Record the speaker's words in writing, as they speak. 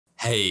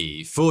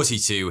Hey,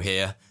 42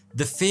 here.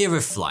 The fear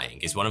of flying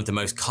is one of the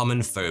most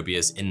common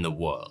phobias in the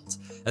world.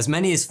 As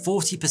many as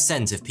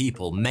 40% of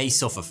people may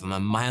suffer from a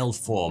mild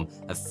form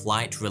of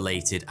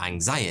flight-related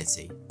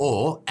anxiety,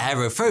 or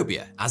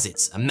aerophobia, as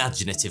it's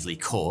imaginatively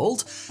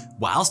called,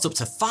 whilst up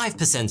to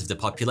 5% of the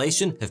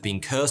population have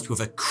been cursed with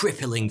a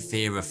crippling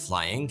fear of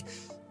flying.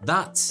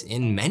 That,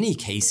 in many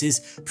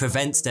cases,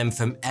 prevents them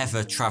from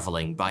ever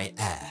travelling by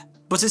air.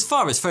 But as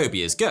far as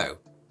phobias go,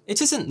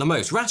 it isn't the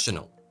most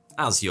rational.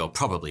 As you're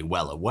probably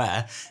well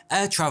aware,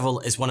 air travel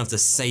is one of the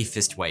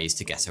safest ways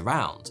to get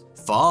around,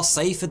 far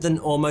safer than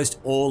almost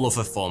all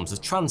other forms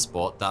of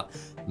transport that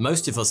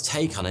most of us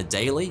take on a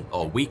daily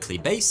or weekly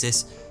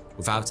basis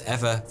without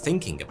ever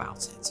thinking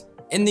about it.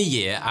 In the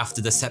year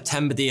after the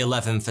September the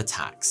 11th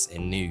attacks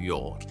in New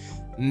York,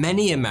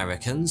 many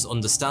Americans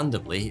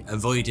understandably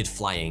avoided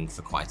flying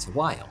for quite a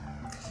while,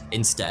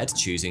 instead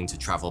choosing to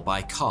travel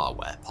by car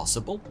where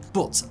possible.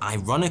 But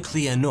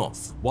ironically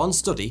enough, one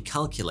study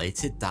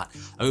calculated that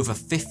over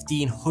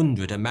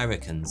 1,500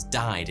 Americans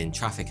died in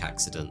traffic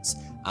accidents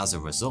as a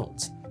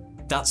result.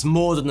 That's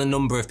more than the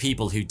number of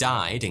people who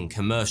died in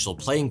commercial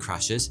plane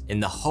crashes in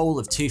the whole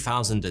of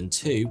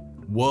 2002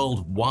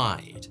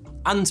 worldwide.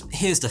 And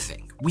here's the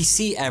thing, we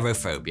see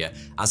aerophobia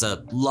as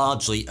a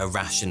largely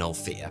irrational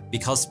fear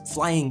because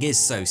flying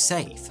is so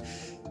safe.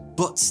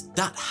 But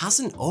that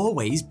hasn't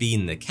always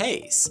been the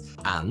case.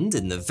 And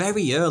in the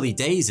very early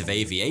days of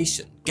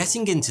aviation,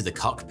 getting into the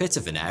cockpit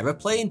of an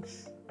aeroplane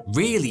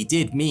really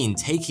did mean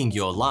taking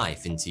your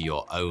life into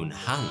your own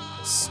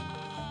hands.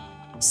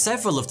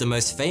 Several of the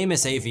most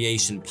famous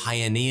aviation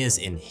pioneers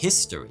in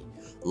history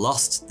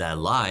lost their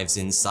lives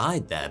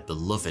inside their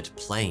beloved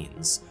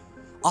planes.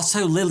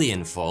 Otto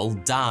Lilienthal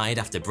died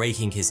after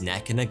breaking his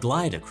neck in a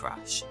glider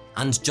crash,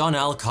 and John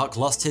Alcock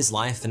lost his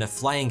life in a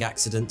flying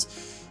accident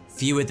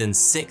fewer than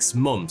 6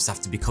 months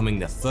after becoming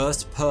the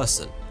first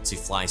person to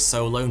fly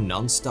solo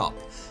non-stop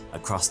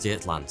across the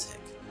Atlantic.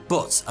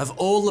 But of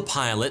all the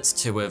pilots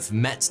to have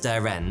met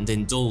their end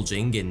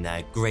indulging in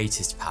their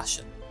greatest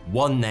passion,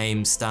 one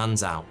name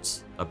stands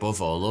out above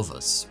all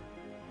others: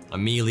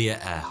 Amelia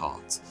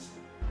Earhart.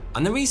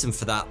 And the reason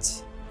for that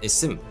is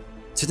simple.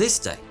 To this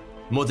day,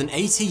 more than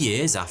 80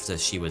 years after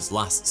she was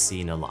last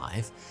seen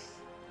alive,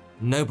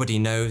 nobody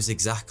knows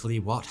exactly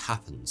what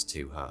happened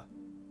to her.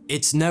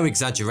 It's no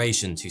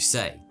exaggeration to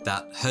say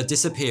that her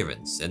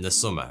disappearance in the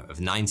summer of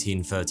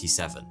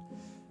 1937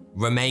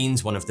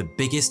 remains one of the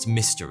biggest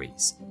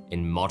mysteries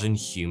in modern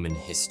human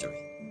history.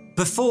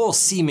 Before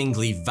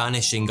seemingly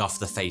vanishing off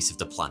the face of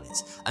the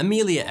planet,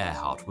 Amelia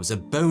Earhart was a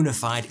bona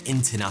fide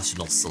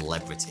international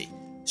celebrity.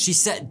 She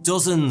set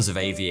dozens of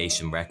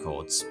aviation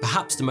records,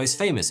 perhaps the most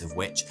famous of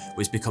which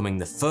was becoming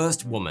the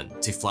first woman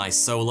to fly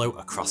solo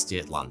across the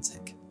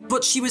Atlantic.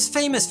 But she was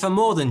famous for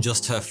more than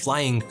just her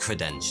flying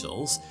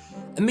credentials.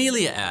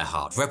 Amelia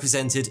Earhart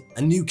represented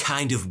a new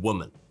kind of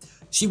woman.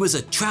 She was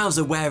a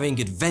trouser-wearing,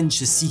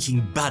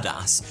 adventure-seeking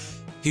badass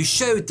who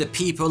showed the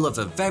people of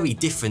a very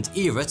different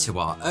era to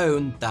our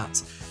own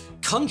that,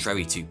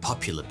 contrary to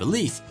popular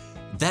belief,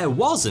 there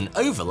was an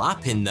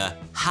overlap in the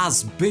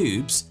has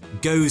boobs,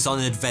 goes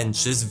on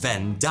adventures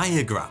Venn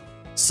diagram.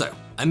 So,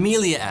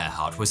 Amelia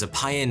Earhart was a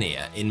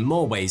pioneer in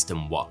more ways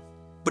than one.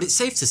 But it's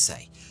safe to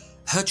say,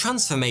 her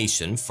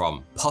transformation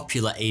from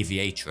popular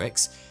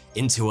aviatrix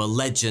into a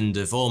legend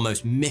of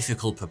almost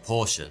mythical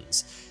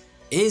proportions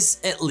is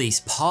at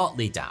least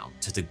partly down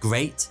to the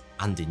great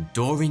and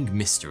enduring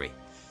mystery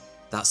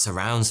that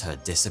surrounds her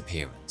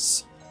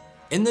disappearance.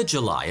 In the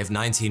July of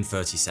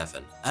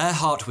 1937,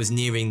 Earhart was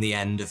nearing the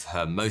end of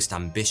her most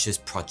ambitious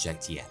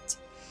project yet,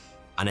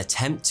 an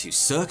attempt to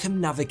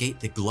circumnavigate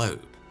the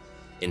globe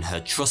in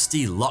her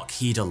trusty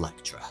Lockheed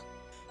Electra.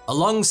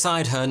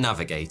 Alongside her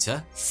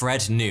navigator,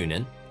 Fred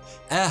Noonan,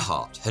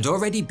 Earhart had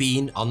already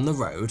been on the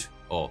road,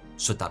 or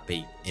should that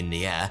be in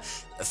the air,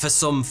 for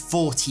some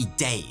 40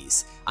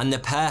 days, and the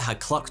pair had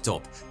clocked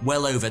up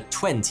well over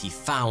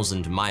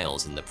 20,000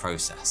 miles in the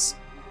process.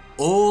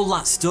 All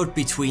that stood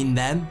between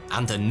them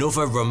and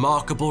another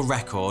remarkable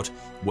record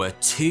were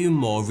 2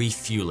 more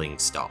refueling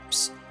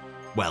stops.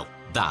 Well,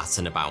 that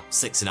and about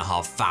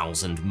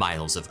 6,500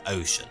 miles of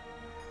ocean.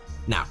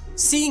 Now,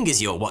 seeing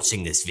as you're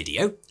watching this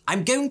video,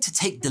 I'm going to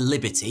take the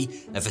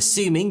liberty of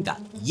assuming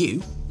that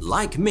you,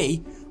 like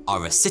me,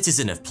 are a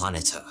citizen of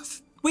planet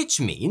Earth, which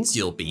means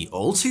you'll be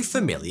all too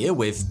familiar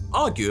with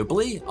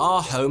arguably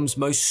our home's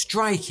most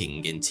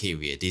striking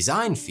interior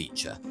design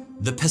feature,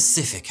 the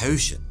Pacific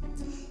Ocean.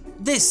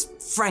 This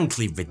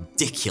frankly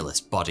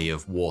ridiculous body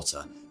of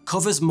water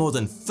covers more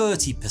than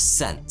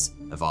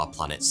 30% of our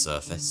planet's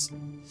surface.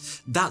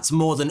 That's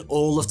more than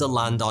all of the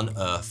land on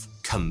Earth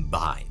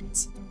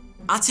combined.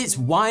 At its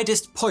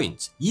widest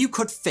point, you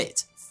could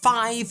fit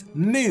 5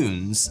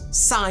 moons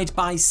side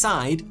by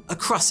side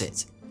across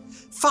it.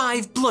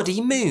 5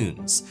 bloody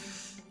moons!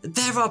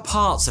 There are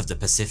parts of the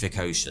Pacific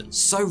Ocean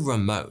so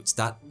remote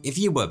that if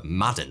you were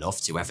mad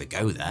enough to ever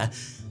go there,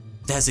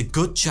 there's a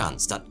good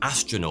chance that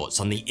astronauts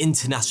on the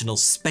International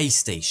Space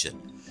Station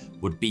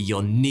would be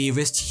your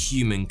nearest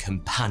human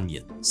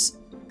companions.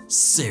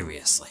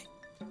 Seriously.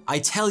 I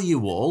tell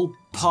you all,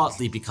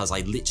 partly because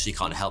I literally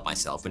can't help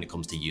myself when it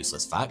comes to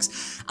useless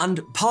facts,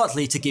 and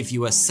partly to give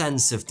you a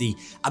sense of the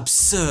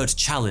absurd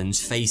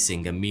challenge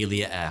facing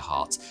Amelia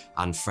Earhart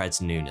and Fred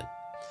Noonan,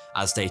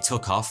 as they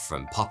took off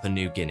from Papua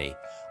New Guinea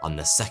on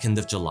the 2nd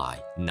of July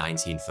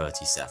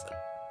 1937,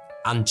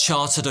 and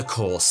charted a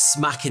course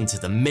smack into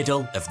the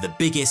middle of the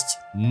biggest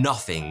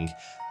nothing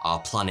our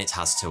planet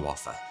has to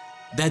offer.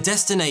 Their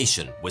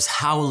destination was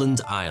Howland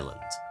Island,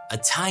 a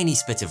tiny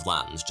spit of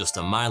land just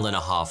 1.5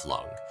 miles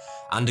long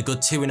and a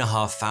good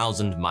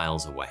 2,500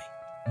 miles away.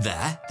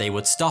 There, they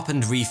would stop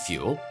and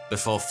refuel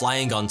before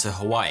flying on to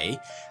Hawaii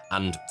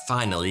and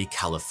finally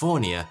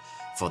California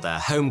for their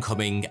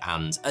homecoming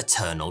and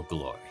eternal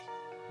glory.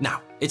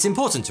 Now, it's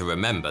important to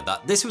remember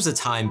that this was a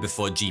time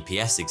before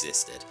GPS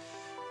existed.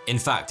 In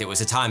fact, it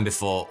was a time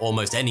before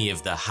almost any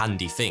of the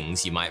handy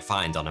things you might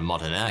find on a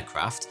modern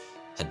aircraft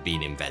had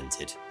been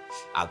invented,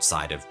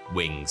 outside of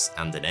wings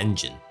and an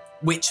engine.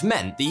 Which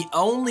meant the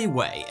only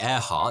way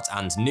Earhart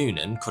and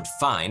Noonan could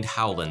find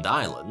Howland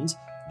Island,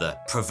 the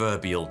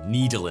proverbial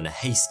needle in a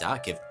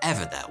haystack if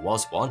ever there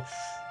was one,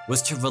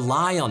 was to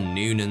rely on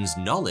Noonan's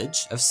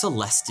knowledge of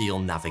celestial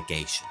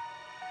navigation.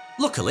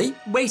 Luckily,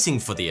 waiting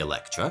for the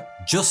Electra,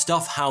 just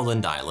off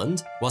Howland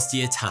Island, was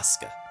the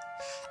Itasca,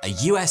 a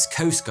US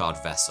Coast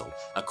Guard vessel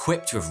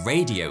equipped with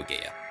radio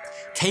gear,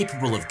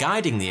 capable of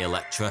guiding the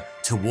Electra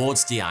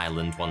towards the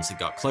island once it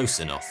got close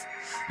enough,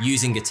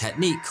 using a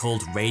technique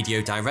called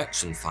radio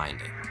direction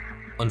finding.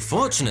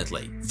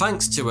 Unfortunately,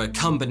 thanks to a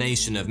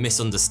combination of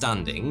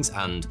misunderstandings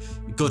and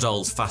good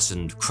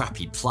old-fashioned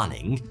crappy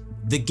planning,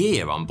 the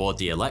gear on board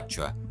the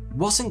Electra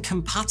wasn't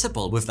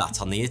compatible with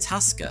that on the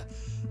Itasca,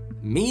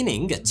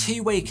 meaning a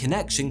two-way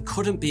connection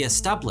couldn't be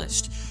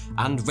established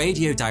and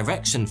radio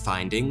direction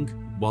finding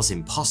was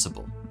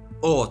impossible.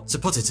 Or, to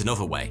put it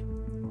another way,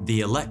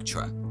 the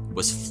Electra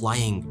was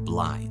flying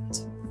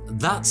blind.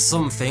 That's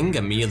something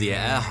Amelia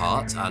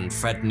Earhart and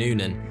Fred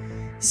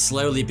Noonan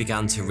slowly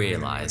began to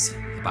realise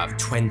about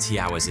 20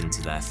 hours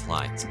into their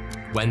flight,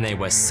 when they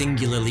were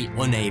singularly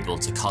unable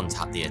to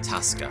contact the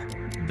Itasca,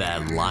 their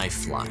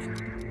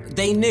lifeline.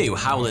 They knew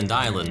Howland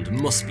Island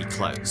must be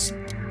close.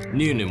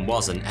 Noonan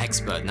was an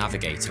expert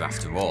navigator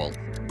after all,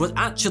 but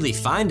actually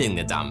finding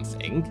the damn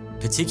thing,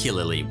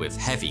 particularly with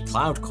heavy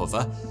cloud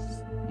cover,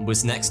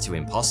 was next to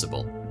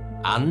impossible.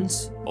 And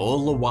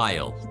all the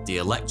while, the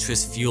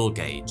Electra's fuel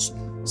gauge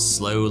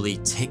slowly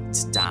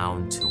ticked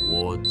down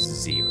towards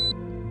zero.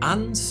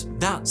 And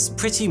that's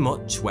pretty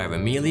much where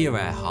Amelia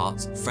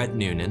Earhart, Fred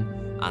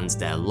Noonan, and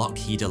their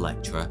Lockheed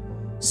Electra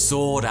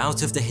soared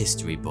out of the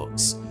history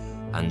books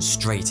and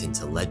straight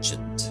into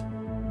legend.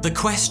 The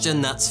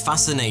question that's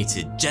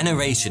fascinated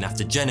generation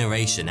after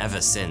generation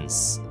ever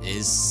since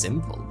is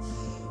simple.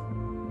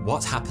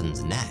 What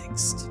happened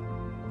next?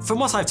 From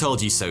what I've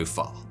told you so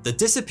far, the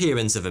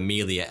disappearance of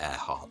Amelia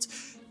Earhart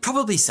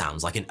probably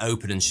sounds like an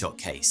open and shut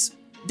case.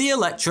 The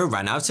Electra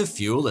ran out of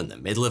fuel in the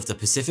middle of the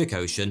Pacific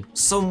Ocean,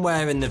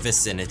 somewhere in the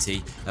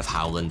vicinity of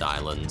Howland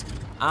Island,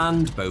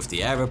 and both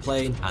the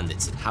aeroplane and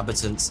its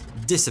inhabitants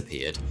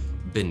disappeared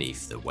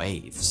beneath the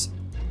waves.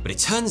 But it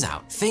turns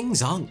out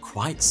things aren't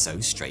quite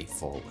so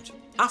straightforward.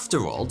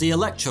 After all, the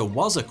Electra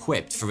was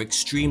equipped for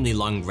extremely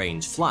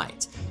long-range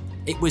flight.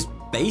 It was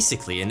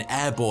basically an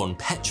airborne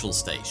petrol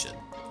station,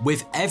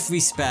 with every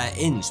spare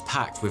inch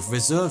packed with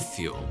reserve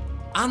fuel.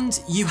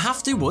 And you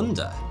have to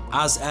wonder,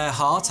 as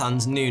Earhart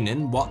and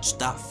Noonan watched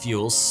that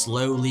fuel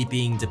slowly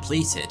being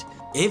depleted,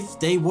 if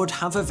they would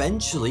have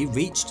eventually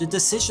reached a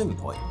decision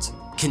point.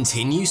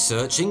 Continue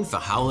searching for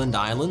Howland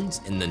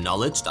Island in the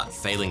knowledge that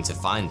failing to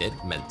find it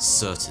meant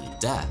certain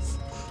death,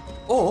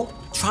 or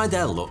try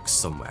their luck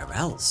somewhere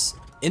else.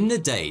 In the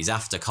days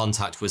after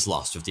contact was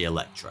lost with the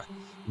Electra,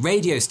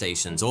 radio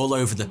stations all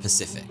over the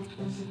Pacific,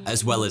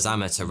 as well as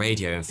amateur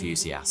radio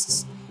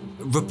enthusiasts,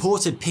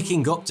 reported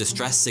picking up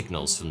distress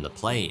signals from the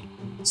plane,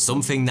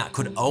 something that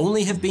could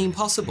only have been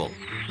possible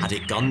had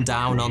it gone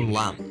down on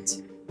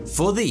land.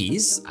 For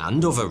these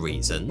and other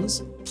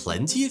reasons,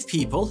 plenty of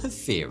people have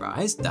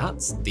theorized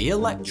that the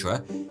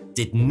Electra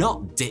did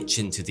not ditch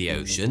into the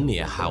ocean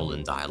near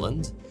Howland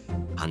Island,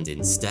 and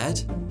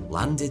instead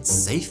landed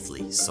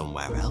safely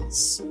somewhere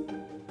else.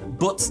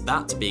 But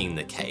that being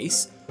the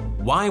case,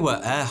 why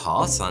were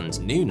Earhart and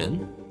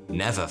Noonan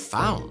never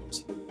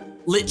found?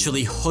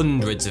 Literally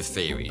hundreds of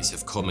theories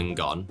have come and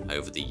gone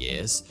over the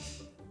years,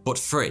 but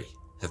 3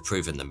 have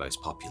proven the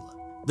most popular.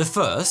 The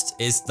first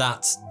is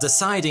that,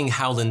 deciding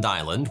Howland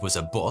Island was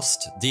a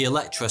bust, the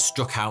Electra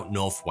struck out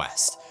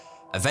northwest,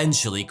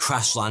 eventually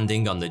crash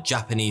landing on the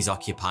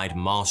Japanese-occupied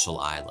Marshall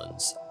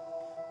Islands,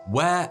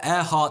 where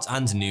Earhart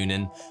and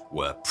Noonan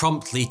were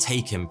promptly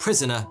taken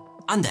prisoner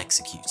and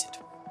executed.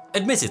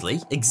 Admittedly,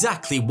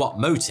 exactly what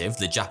motive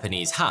the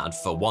Japanese had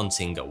for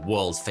wanting a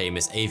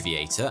world-famous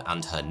aviator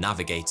and her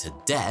navigator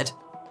dead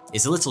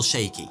is a little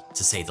shaky,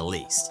 to say the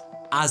least,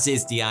 as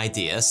is the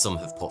idea some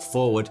have put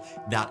forward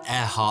that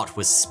Earhart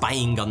was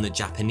spying on the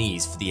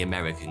Japanese for the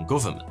American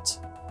government.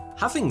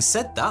 Having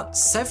said that,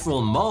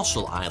 several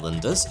Marshall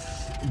Islanders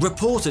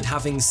reported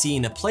having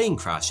seen a plane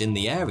crash in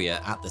the area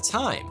at the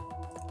time,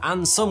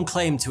 and some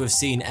claim to have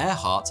seen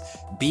Earhart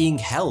being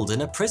held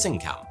in a prison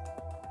camp.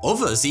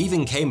 Others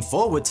even came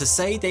forward to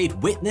say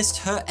they'd witnessed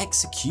her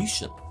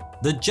execution.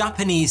 The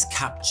Japanese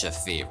capture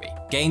theory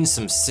gained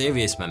some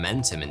serious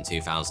momentum in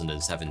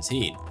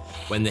 2017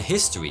 when the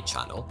History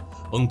Channel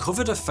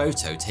uncovered a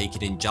photo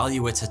taken in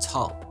Jaluyut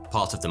Atoll,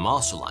 part of the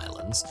Marshall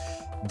Islands,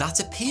 that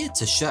appeared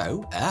to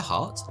show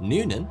Earhart,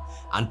 Noonan,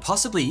 and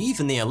possibly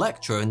even the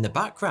Electra in the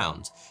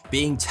background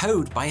being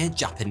towed by a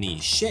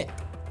Japanese ship.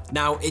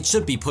 Now, it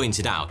should be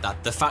pointed out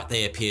that the fact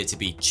they appear to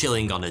be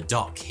chilling on a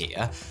dock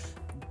here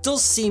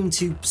does seem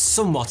to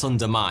somewhat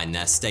undermine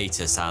their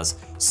status as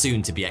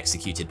soon-to-be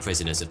executed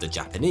prisoners of the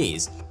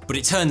Japanese, but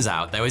it turns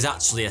out there was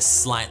actually a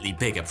slightly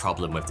bigger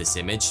problem with this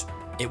image.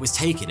 It was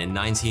taken in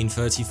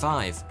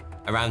 1935,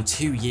 around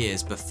 2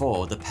 years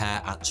before the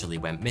pair actually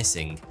went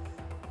missing.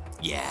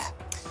 Yeah.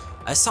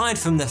 Aside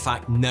from the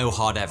fact no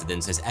hard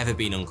evidence has ever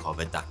been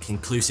uncovered that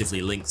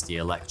conclusively links the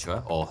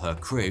Electra or her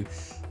crew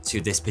to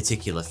this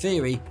particular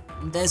theory,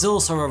 there's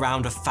also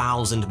around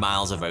 1,000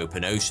 miles of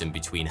open ocean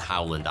between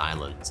Howland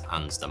Island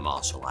and the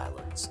Marshall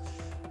Islands.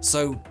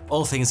 So,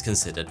 all things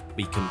considered,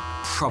 we can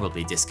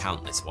probably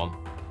discount this one.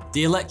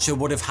 The Electra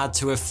would have had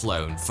to have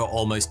flown for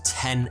almost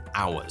 10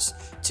 hours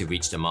to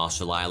reach the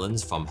Marshall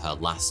Islands from her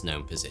last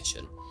known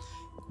position,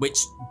 which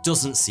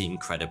doesn't seem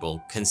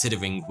credible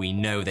considering we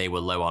know they were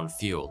low on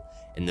fuel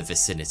in the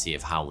vicinity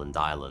of Howland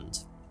Island.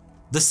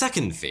 The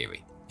second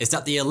theory is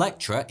that the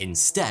Electra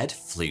instead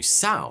flew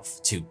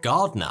south to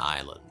Gardner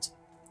Island,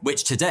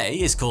 which today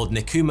is called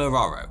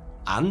Nikumaroro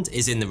and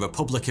is in the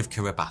Republic of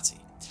Kiribati.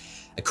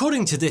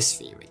 According to this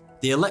theory,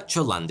 the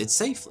Electra landed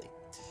safely,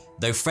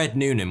 though Fred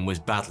Noonan was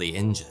badly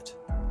injured.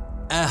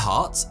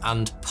 Earhart,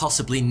 and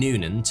possibly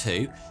Noonan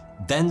too,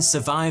 then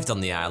survived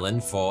on the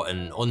island for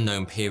an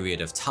unknown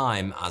period of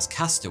time as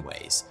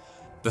castaways,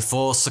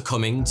 before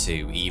succumbing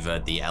to either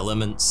the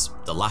elements,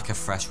 the lack of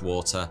fresh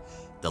water,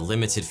 the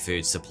limited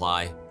food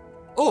supply,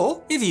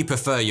 or, if you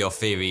prefer your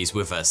theories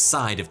with a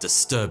side of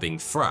disturbing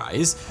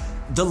fries,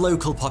 the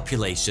local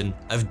population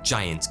of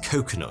giant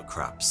coconut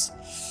crabs.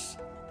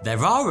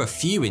 There are a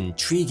few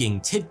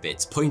intriguing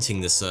tidbits pointing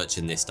the search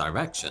in this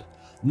direction,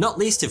 not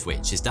least of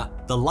which is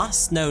that the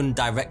last known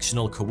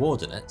directional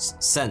coordinates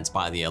sent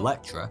by the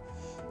Electra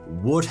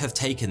would have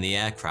taken the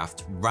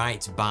aircraft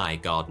right by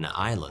Gardner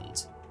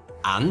Island.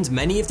 And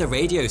many of the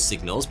radio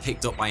signals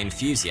picked up by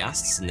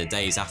enthusiasts in the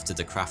days after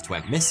the craft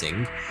went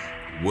missing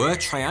were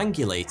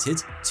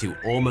triangulated to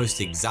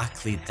almost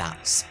exactly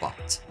that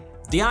spot.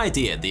 The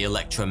idea the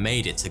Electra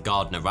made it to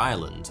Gardner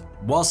Island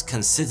was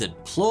considered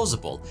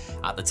plausible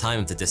at the time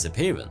of the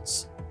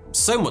disappearance.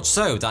 So much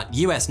so that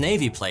US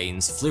Navy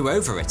planes flew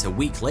over it a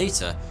week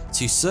later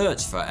to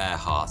search for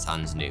Earhart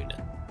and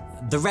Noonan.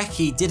 The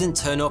recce didn't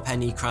turn up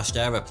any crashed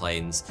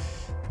aeroplanes,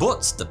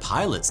 but the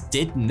pilots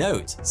did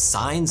note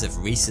signs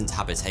of recent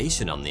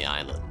habitation on the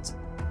island.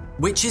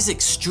 Which is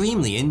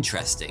extremely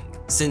interesting,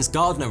 since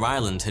Gardner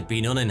Island had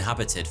been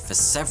uninhabited for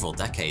several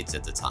decades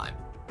at the time.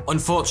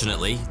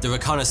 Unfortunately, the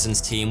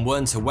reconnaissance team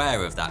weren't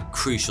aware of that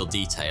crucial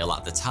detail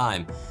at the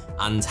time,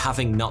 and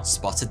having not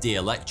spotted the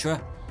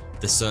Electra,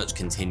 the search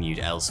continued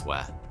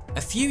elsewhere.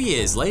 A few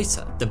years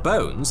later, the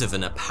bones of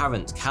an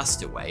apparent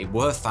castaway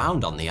were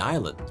found on the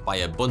island by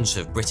a bunch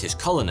of British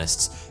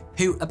colonists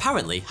who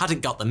apparently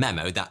hadn't got the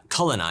memo that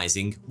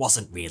colonising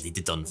wasn't really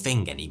the done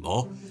thing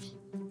anymore.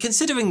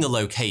 Considering the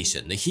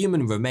location, the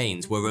human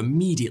remains were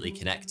immediately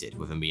connected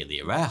with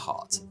Amelia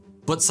Earhart,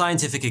 but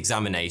scientific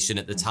examination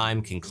at the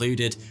time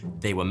concluded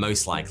they were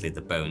most likely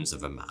the bones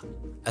of a man.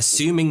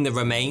 Assuming the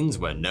remains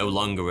were no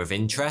longer of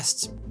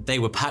interest, they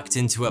were packed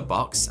into a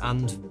box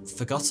and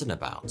forgotten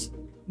about.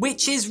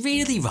 Which is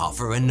really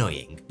rather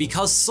annoying,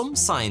 because some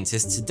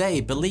scientists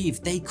today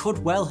believe they could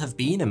well have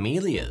been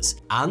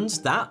Amelia's, and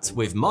that,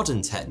 with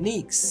modern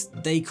techniques,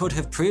 they could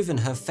have proven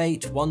her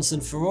fate once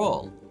and for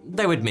all.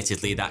 Though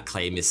admittedly that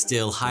claim is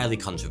still highly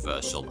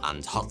controversial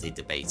and hotly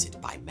debated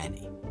by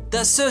many.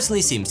 There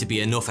certainly seems to be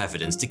enough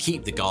evidence to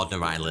keep the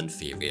Gardner Island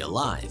theory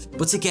alive,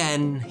 but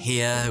again,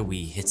 here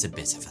we hit a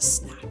bit of a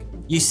snag.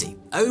 You see,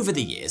 over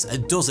the years, a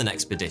dozen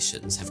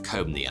expeditions have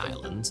combed the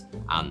island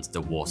and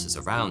the waters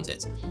around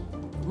it,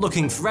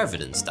 looking for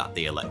evidence that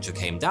the Electra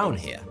came down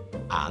here.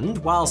 And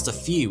whilst a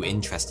few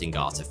interesting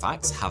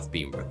artifacts have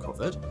been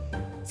recovered,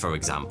 for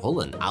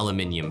example an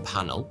aluminium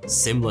panel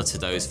similar to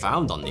those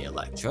found on the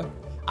Electra,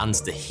 and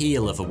the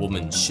heel of a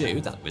woman's shoe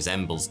that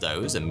resembles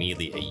those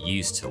Amelia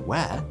used to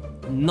wear,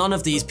 none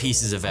of these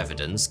pieces of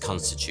evidence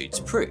constitutes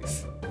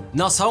proof.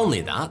 Not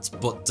only that,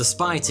 but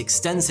despite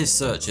extensive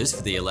searches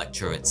for the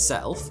Electra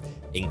itself,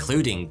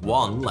 including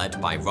one led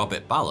by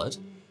Robert Ballard,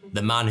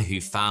 the man who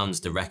found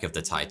the wreck of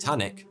the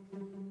Titanic,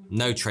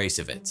 no trace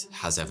of it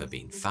has ever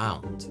been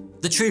found.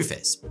 The truth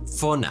is,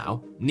 for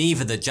now,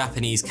 neither the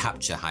Japanese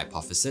capture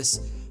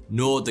hypothesis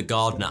nor the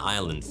Gardner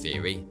Island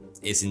theory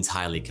is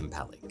entirely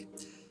compelling.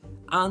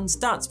 And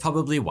that's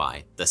probably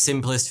why the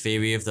simplest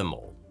theory of them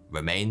all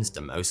remains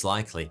the most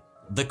likely.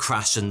 The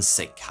crash and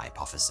sink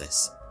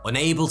hypothesis.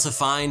 Unable to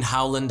find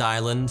Howland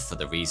Island for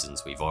the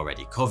reasons we've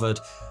already covered,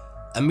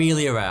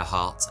 Amelia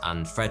Earhart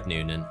and Fred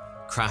Noonan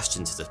crashed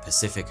into the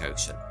Pacific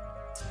Ocean,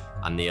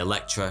 and the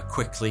Electra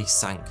quickly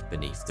sank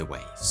beneath the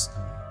waves,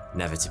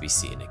 never to be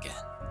seen again.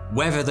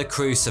 Whether the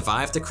crew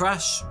survived the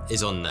crash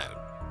is unknown,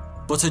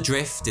 but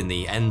adrift in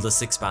the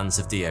endless expanse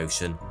of the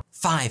ocean,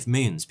 5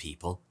 moons,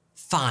 people,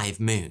 5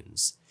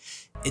 moons.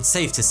 It's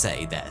safe to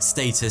say their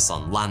status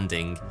on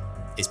landing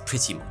is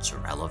pretty much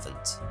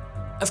irrelevant.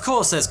 Of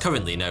course, there's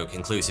currently no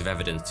conclusive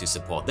evidence to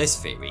support this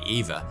theory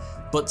either,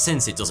 but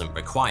since it doesn't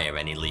require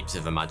any leaps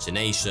of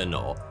imagination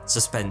or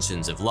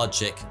suspensions of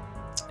logic,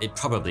 it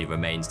probably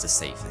remains the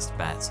safest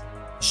bet.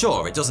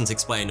 Sure, it doesn't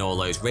explain all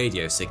those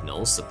radio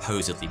signals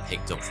supposedly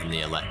picked up from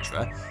the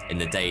Electra in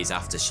the days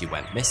after she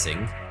went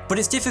missing, but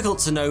it's difficult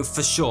to know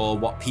for sure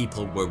what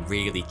people were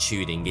really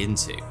tuning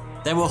into.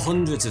 There were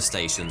hundreds of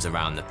stations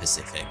around the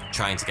Pacific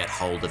trying to get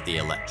hold of the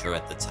Electra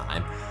at the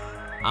time,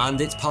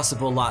 and it's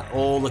possible that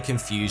all the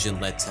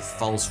confusion led to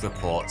false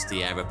reports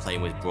the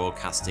aeroplane was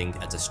broadcasting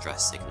a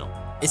distress signal.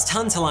 It's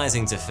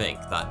tantalizing to think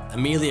that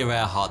Amelia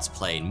Earhart's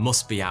plane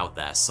must be out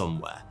there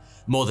somewhere,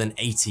 more than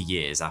 80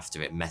 years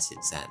after it met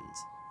its end.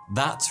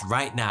 That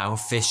right now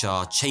fish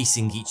are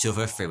chasing each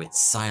other through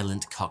its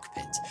silent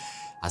cockpit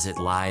as it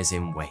lies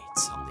in wait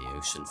on the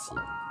ocean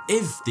floor.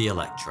 If the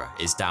Electra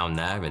is down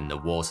there in the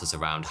waters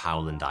around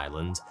Howland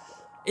Island,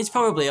 it's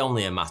probably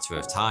only a matter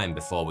of time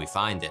before we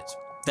find it.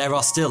 There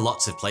are still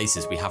lots of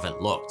places we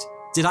haven't looked.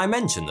 Did I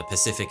mention the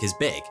Pacific is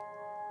big?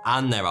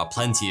 And there are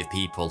plenty of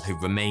people who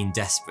remain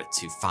desperate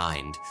to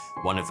find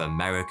one of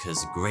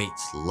America's great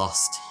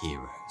lost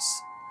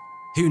heroes.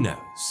 Who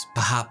knows,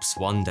 perhaps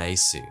one day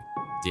soon,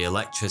 the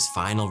Electra's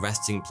final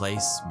resting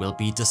place will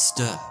be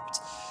disturbed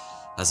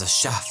as a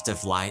shaft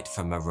of light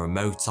from a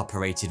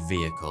remote-operated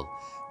vehicle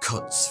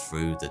cuts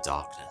through the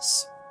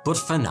darkness. But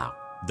for now,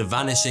 the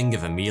vanishing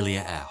of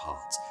Amelia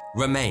Earhart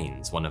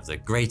remains one of the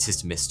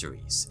greatest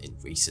mysteries in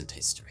recent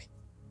history.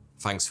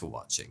 Thanks for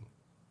watching.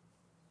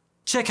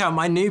 Check out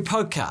my new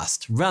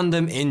podcast,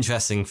 Random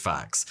Interesting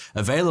Facts,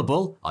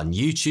 available on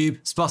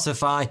YouTube,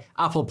 Spotify,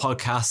 Apple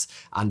Podcasts,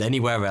 and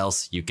anywhere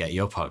else you get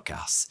your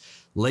podcasts.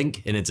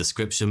 Link in the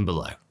description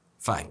below.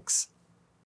 Thanks.